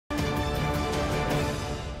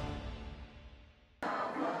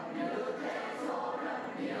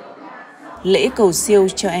Lễ cầu siêu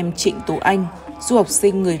cho em Trịnh Tu Anh, du học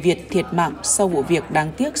sinh người Việt thiệt mạng sau vụ việc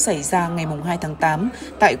đáng tiếc xảy ra ngày 2 tháng 8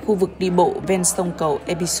 tại khu vực đi bộ ven sông cầu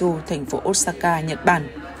Ebisu, thành phố Osaka, Nhật Bản.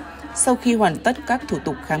 Sau khi hoàn tất các thủ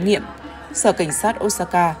tục khám nghiệm, Sở Cảnh sát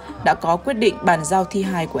Osaka đã có quyết định bàn giao thi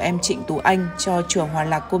hài của em Trịnh Tu Anh cho chùa Hòa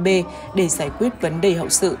Lạc Kobe để giải quyết vấn đề hậu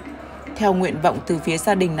sự. Theo nguyện vọng từ phía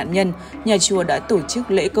gia đình nạn nhân, nhà chùa đã tổ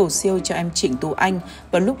chức lễ cầu siêu cho em Trịnh Tu Anh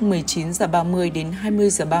vào lúc 19h30 đến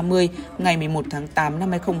 20h30 ngày 11 tháng 8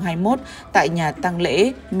 năm 2021 tại nhà tang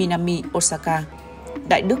lễ Minami, Osaka.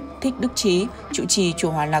 Đại đức Thích Đức Chí, trụ trì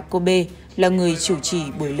chùa Hòa Lạc Kobe, là người chủ trì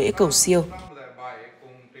buổi lễ cầu siêu.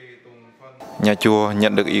 Nhà chùa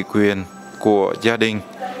nhận được ý quyền của gia đình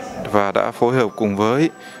và đã phối hợp cùng với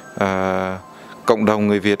cộng đồng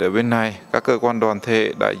người Việt ở bên này, các cơ quan đoàn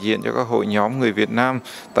thể đại diện cho các hội nhóm người Việt Nam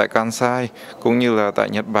tại Kansai cũng như là tại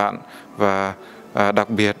Nhật Bản, và đặc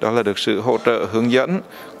biệt đó là được sự hỗ trợ hướng dẫn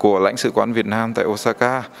của lãnh sự quán Việt Nam tại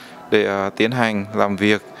Osaka để tiến hành làm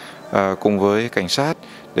việc cùng với cảnh sát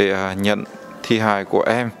để nhận thi hài của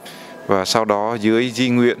em, và sau đó dưới di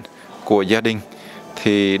nguyện của gia đình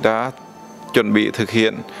thì đã chuẩn bị thực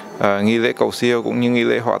hiện nghi lễ cầu siêu cũng như nghi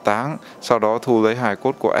lễ hỏa táng, sau đó thu lấy hài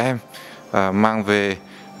cốt của em mang về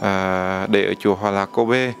để ở chùa Hòa Lạc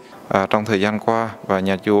Kobe trong thời gian qua. Và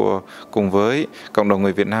nhà chùa cùng với cộng đồng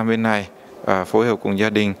người Việt Nam bên này phối hợp cùng gia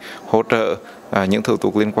đình hỗ trợ những thủ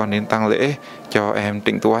tục liên quan đến tang lễ cho em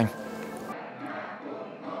Trịnh Tu Anh.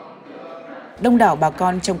 Đông đảo bà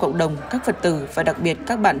con trong cộng đồng, các Phật tử và đặc biệt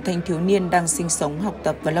các bạn thanh thiếu niên đang sinh sống, học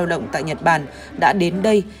tập và lao động tại Nhật Bản đã đến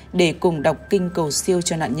đây để cùng đọc kinh cầu siêu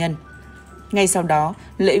cho nạn nhân. Ngay sau đó,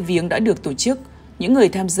 lễ viếng đã được tổ chức. Những người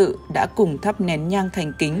tham dự đã cùng thắp nén nhang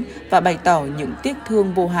thành kính và bày tỏ những tiếc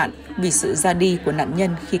thương vô hạn vì sự ra đi của nạn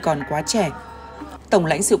nhân khi còn quá trẻ. Tổng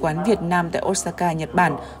lãnh sự quán Việt Nam tại Osaka, Nhật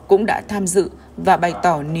Bản cũng đã tham dự và bày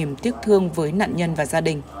tỏ niềm tiếc thương với nạn nhân và gia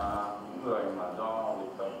đình.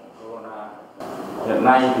 Hiện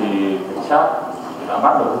nay thì cảnh sát đã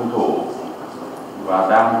bắt được hung thủ và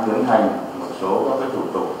đang tiến hành một số các thủ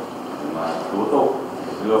tục tố tụng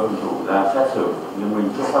đưa hung thủ ra xét xử nghiêm minh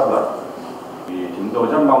trước pháp luật. Thì chúng tôi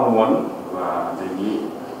rất mong muốn và đề nghị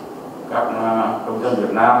các công dân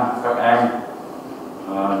Việt Nam, các em,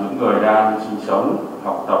 những người đang sinh sống,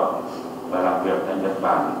 học tập và làm việc tại Nhật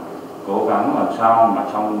Bản cố gắng làm sao mà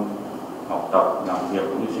trong học tập, làm việc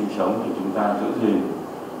cũng như sinh sống thì chúng ta giữ gìn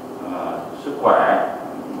sức khỏe,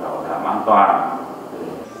 bảo đảm an toàn.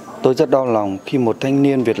 Tôi rất đau lòng khi một thanh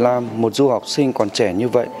niên Việt Nam, một du học sinh còn trẻ như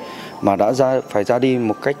vậy mà đã phải ra đi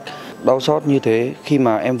một cách đau xót như thế. Khi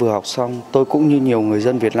mà em vừa học xong, tôi cũng như nhiều người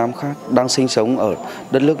dân Việt Nam khác đang sinh sống ở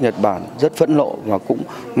đất nước Nhật Bản rất phẫn nộ và cũng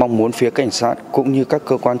mong muốn phía cảnh sát cũng như các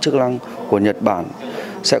cơ quan chức năng của Nhật Bản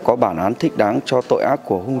sẽ có bản án thích đáng cho tội ác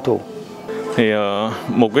của hung thủ. Thì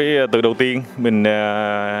một cái từ đầu tiên mình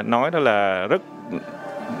nói đó là rất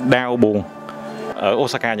đau buồn. Ở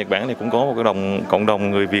Osaka, Nhật Bản thì cũng có một cái cộng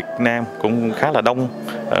đồng người Việt Nam cũng khá là đông,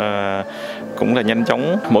 cũng là nhanh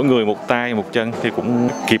chóng, mỗi người một tay một chân thì cũng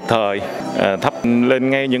kịp thời thắp lên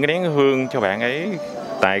ngay những cái nén hương cho bạn ấy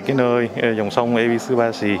tại cái nơi dòng sông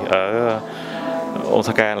Ebisubashi ở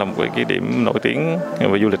Osaka, là một cái điểm nổi tiếng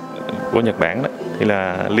về du lịch của Nhật Bản đó. Thì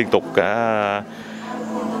là liên tục cả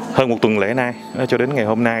hơn một tuần lễ nay cho đến ngày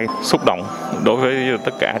hôm nay, xúc động đối với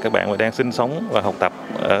tất cả các bạn mà đang sinh sống và học tập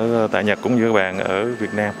ở tại Nhật cũng như các bạn ở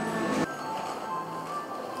Việt Nam.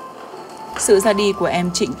 Sự ra đi của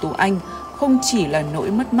em Trịnh Tu Anh không chỉ là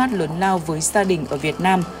nỗi mất mát lớn lao với gia đình ở Việt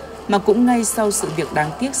Nam, mà cũng ngay sau sự việc đáng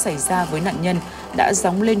tiếc xảy ra với nạn nhân đã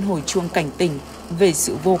gióng lên hồi chuông cảnh tỉnh về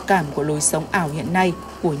sự vô cảm của lối sống ảo hiện nay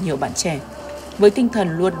của nhiều bạn trẻ. Với tinh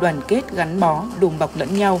thần luôn đoàn kết, gắn bó, đùm bọc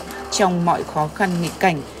lẫn nhau trong mọi khó khăn nghịch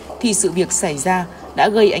cảnh, thì sự việc xảy ra đã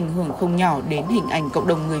gây ảnh hưởng không nhỏ đến hình ảnh cộng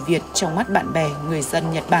đồng người Việt trong mắt bạn bè, người dân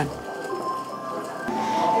Nhật Bản.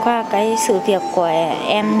 Qua cái sự việc của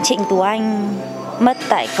em Trịnh Tu Anh mất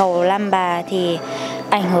tại cầu Lam Bà thì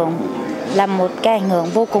là một cái ảnh hưởng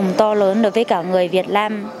vô cùng to lớn đối với cả người Việt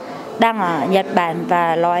Nam đang ở Nhật Bản,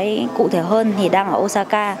 và nói cụ thể hơn thì đang ở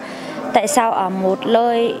Osaka. Tại sao ở một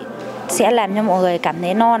nơi sẽ làm cho mọi người cảm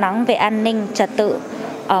thấy lo lắng về an ninh trật tự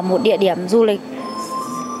ở một địa điểm du lịch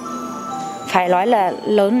phải nói là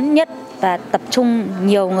lớn nhất và tập trung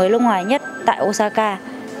nhiều người nước ngoài nhất tại Osaka,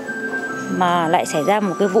 mà lại xảy ra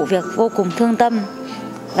một cái vụ việc vô cùng thương tâm.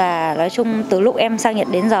 Và nói chung từ lúc em sang Nhật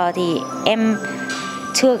đến giờ thì em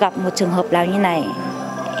chưa gặp một trường hợp nào như này.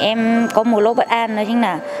 Em có một nỗi bất an, đó chính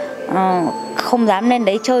là không dám lên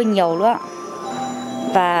đấy chơi nhiều nữa.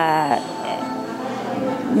 Và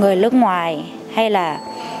người nước ngoài hay là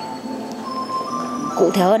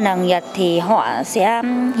cụ thể hơn là người Nhật thì họ sẽ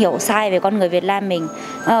hiểu sai về con người Việt Nam mình.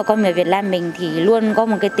 Con người Việt Nam mình thì luôn có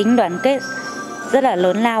một cái tính đoàn kết rất là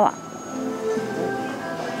lớn lao ạ.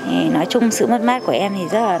 Thì nói chung sự mất mát của em thì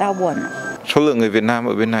rất là đau buồn. Số lượng người Việt Nam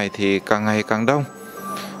ở bên này thì càng ngày càng đông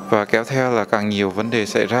và kéo theo là càng nhiều vấn đề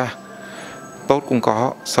xảy ra. Tốt cũng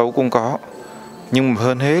có, xấu cũng có. Nhưng mà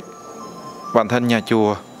hơn hết, bản thân nhà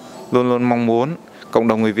chùa luôn luôn mong muốn cộng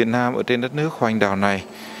đồng người Việt Nam ở trên đất nước Hoa Anh Đào này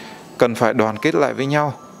cần phải đoàn kết lại với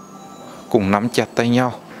nhau, cùng nắm chặt tay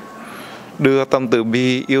nhau, đưa tâm từ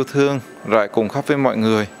bi yêu thương rải cùng khắp với mọi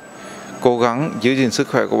người, cố gắng giữ gìn sức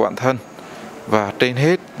khỏe của bản thân và trên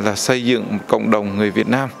hết là xây dựng một cộng đồng người Việt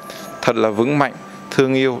Nam thật là vững mạnh,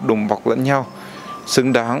 thương yêu, đùm bọc lẫn nhau,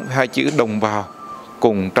 xứng đáng với hai chữ đồng bào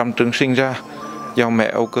cùng trăm trứng sinh ra do mẹ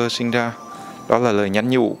Âu Cơ sinh ra. Đó là lời nhắn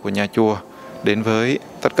nhủ của nhà chùa đến với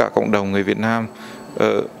tất cả cộng đồng người Việt Nam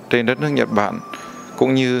ở trên đất nước Nhật Bản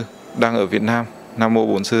cũng như đang ở Việt Nam. Nam mô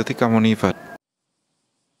Bổn Sư Thích Ca Mâu Ni Phật.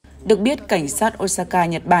 Được biết, cảnh sát Osaka,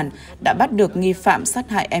 Nhật Bản đã bắt được nghi phạm sát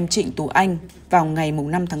hại em Trịnh Tú Anh vào ngày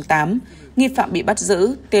 5 tháng 8. Nghi phạm bị bắt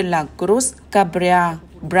giữ tên là Cruz Gabriel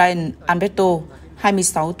Brian Alberto,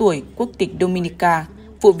 26 tuổi, quốc tịch Dominica.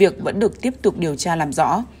 Vụ việc vẫn được tiếp tục điều tra làm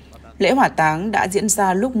rõ. Lễ hỏa táng đã diễn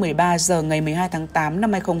ra lúc 13 giờ ngày 12 tháng 8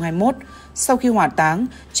 năm 2021. Sau khi hỏa táng,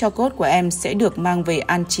 tro cốt của em sẽ được mang về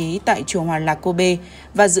an trí tại chùa Hòa Lạc Kobe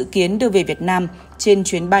và dự kiến đưa về Việt Nam trên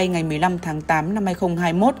chuyến bay ngày 15 tháng 8 năm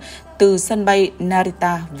 2021 từ sân bay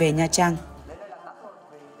Narita về Nha Trang.